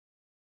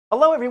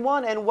Hello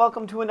everyone and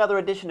welcome to another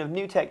edition of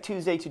NewTek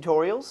Tuesday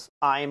Tutorials.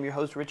 I am your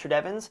host Richard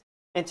Evans,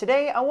 and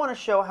today I want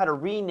to show how to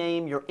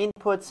rename your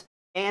inputs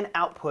and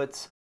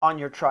outputs on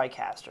your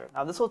TriCaster.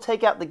 Now this will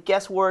take out the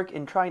guesswork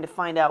in trying to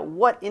find out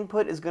what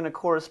input is going to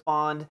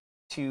correspond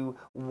to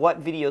what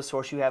video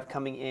source you have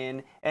coming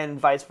in and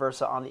vice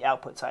versa on the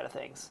output side of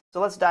things. So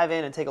let's dive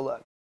in and take a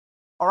look.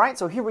 Alright,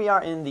 so here we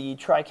are in the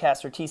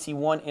TriCaster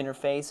TC1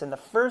 interface, and the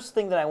first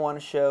thing that I want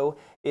to show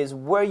is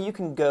where you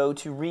can go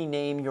to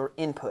rename your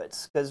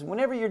inputs. Because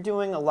whenever you're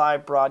doing a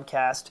live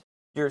broadcast,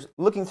 you're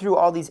looking through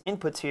all these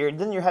inputs here,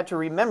 then you have to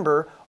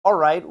remember,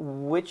 alright,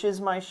 which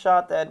is my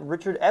shot that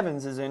Richard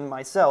Evans is in,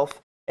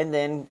 myself, and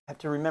then have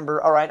to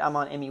remember, alright, I'm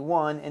on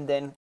ME1, and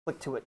then click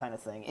to it kind of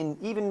thing. And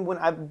even when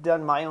I've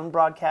done my own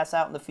broadcasts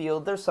out in the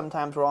field, there's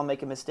sometimes where I'll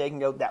make a mistake and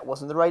go, that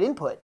wasn't the right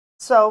input.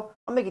 So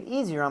I'll make it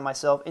easier on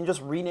myself and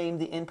just rename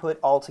the input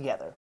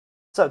altogether.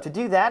 So to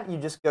do that, you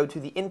just go to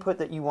the input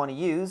that you want to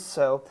use.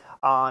 So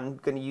I'm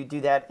going to do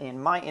that in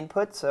my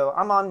input. So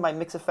I'm on my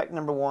mix effect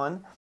number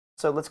 1.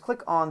 So let's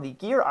click on the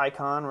gear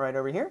icon right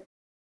over here.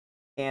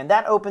 And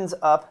that opens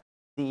up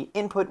the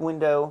input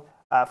window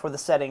for the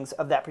settings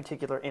of that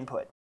particular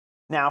input.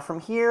 Now from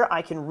here,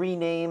 I can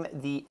rename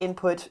the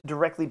input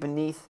directly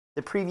beneath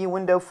the preview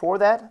window for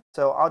that.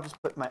 So I'll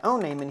just put my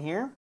own name in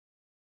here.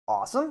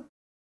 Awesome.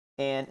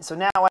 And so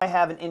now I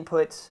have an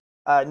input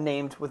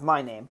named with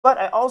my name. But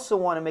I also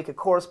want to make a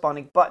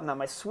corresponding button on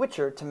my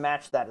switcher to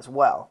match that as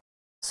well.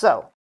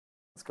 So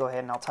let's go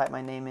ahead and I'll type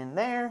my name in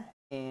there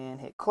and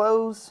hit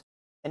close.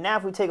 And now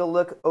if we take a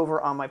look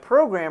over on my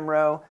program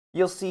row,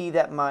 you'll see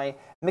that my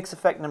mix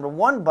effect number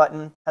 1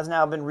 button has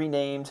now been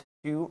renamed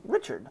to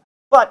Richard.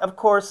 But of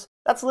course,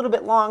 that's a little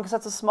bit long because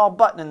that's a small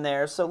button in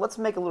there. So let's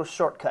make a little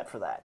shortcut for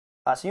that.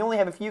 So you only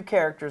have a few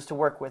characters to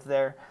work with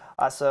there.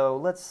 So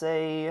let's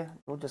say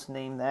we'll just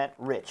name that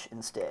Rich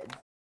instead.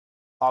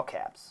 All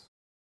caps.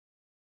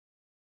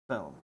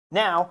 Boom.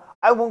 Now,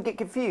 I won't get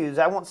confused.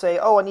 I won't say,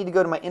 oh, I need to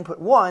go to my input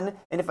 1,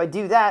 and if I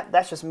do that,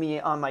 that's just me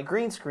on my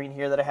green screen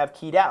here that I have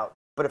keyed out.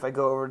 But if I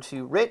go over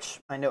to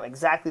Rich, I know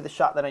exactly the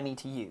shot that I need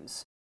to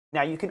use.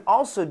 Now, you can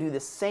also do the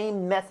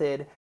same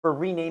method for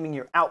renaming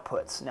your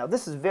outputs. Now,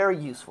 this is very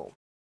useful.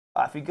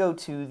 If you go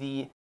to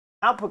the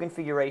output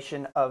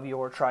configuration of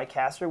your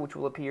TriCaster, which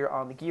will appear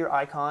on the gear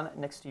icon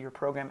next to your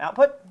program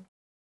output.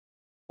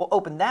 We'll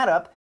open that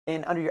up,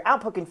 and under your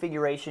output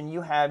configuration,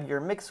 you have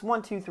your mix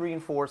 1, 2, 3,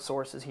 and 4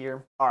 sources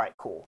here. Alright,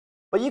 cool.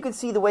 But you can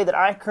see the way that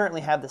I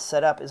currently have this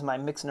set up is my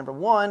mix number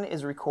 1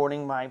 is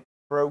recording my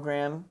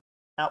program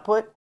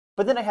output,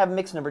 but then I have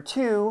mix number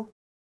 2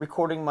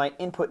 recording my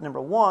input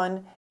number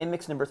 1, and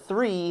mix number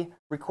 3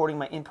 recording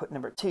my input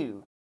number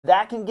 2.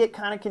 That can get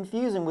kind of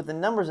confusing with the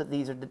numbers that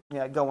these are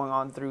going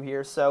on through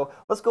here. So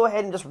let's go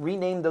ahead and just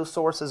rename those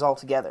sources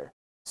altogether.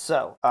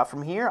 So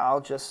from here, I'll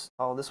just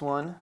call this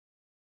one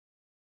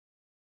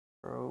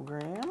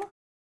program.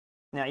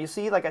 Now you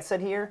see, like I said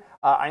here,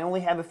 I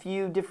only have a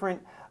few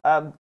different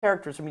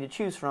characters for me to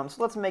choose from.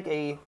 So let's make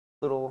a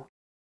little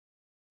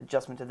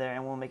adjustment to there,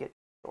 and we'll make it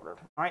shorter.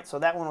 All right, so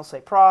that one will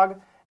say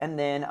prog, and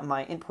then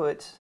my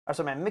input, or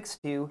sorry, my mix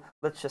 2,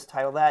 let's just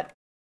title that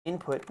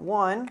input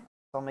 1.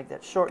 So I'll make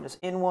that short, just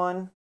in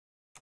 1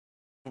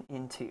 and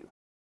in 2.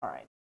 All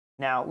right.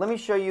 Now, let me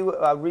show you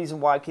a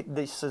reason why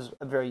this is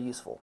very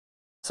useful.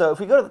 So if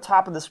we go to the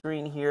top of the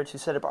screen here to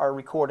set up our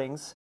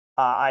recordings,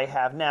 I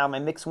have now my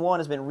mix 1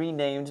 has been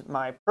renamed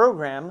my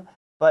program,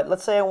 but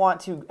let's say I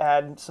want to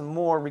add some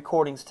more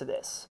recordings to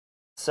this.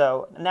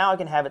 So now I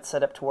can have it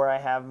set up to where I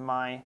have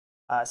my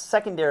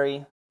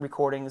secondary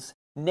recordings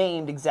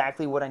named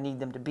exactly what I need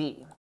them to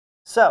be.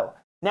 So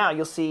now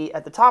you'll see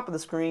at the top of the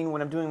screen when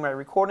I'm doing my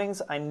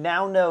recordings, I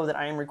now know that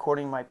I am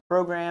recording my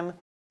program,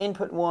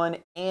 input 1,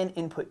 and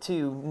input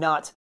 2,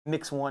 not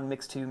mix 1,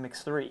 mix 2,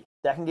 mix 3.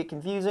 That can get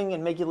confusing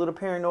and make you a little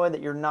paranoid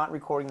that you're not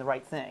recording the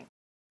right thing.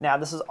 Now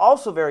this is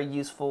also very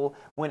useful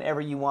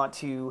whenever you want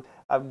to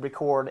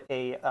record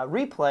a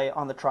replay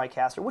on the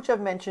TriCaster, which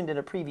I've mentioned in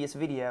a previous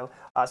video.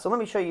 So let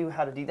me show you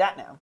how to do that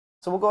now.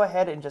 So we'll go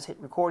ahead and just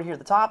hit record here at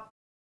the top.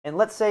 And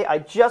let's say I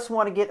just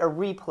want to get a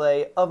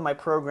replay of my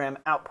program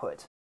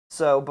output.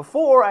 So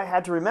before, I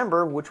had to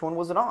remember which one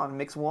was it on,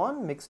 mix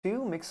 1, mix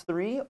 2, mix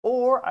 3,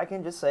 or I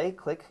can just say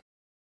click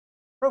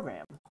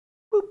program.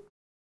 Boop.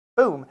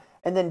 Boom.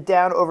 And then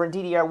down over in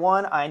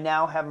DDR1, I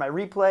now have my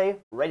replay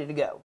ready to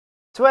go.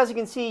 So as you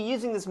can see,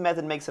 using this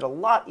method makes it a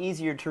lot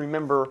easier to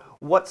remember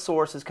what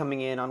source is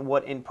coming in on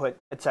what input,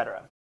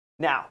 etc.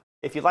 Now,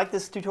 if you like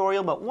this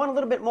tutorial but want a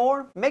little bit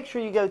more, make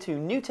sure you go to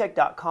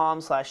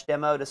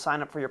newtek.com/demo to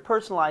sign up for your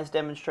personalized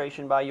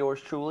demonstration by yours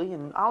truly,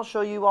 and I'll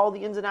show you all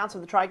the ins and outs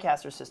of the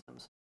TriCaster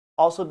systems.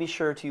 Also be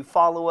sure to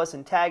follow us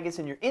and tag us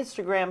in your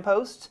Instagram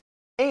posts,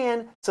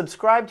 and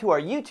subscribe to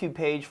our YouTube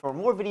page for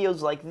more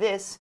videos like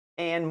this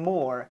and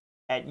more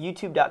at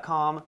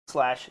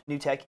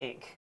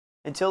youtube.com/newtekinc.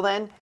 Until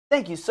then,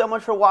 thank you so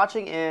much for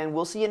watching, and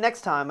we'll see you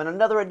next time on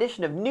another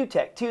edition of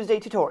NewTek Tuesday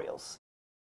Tutorials.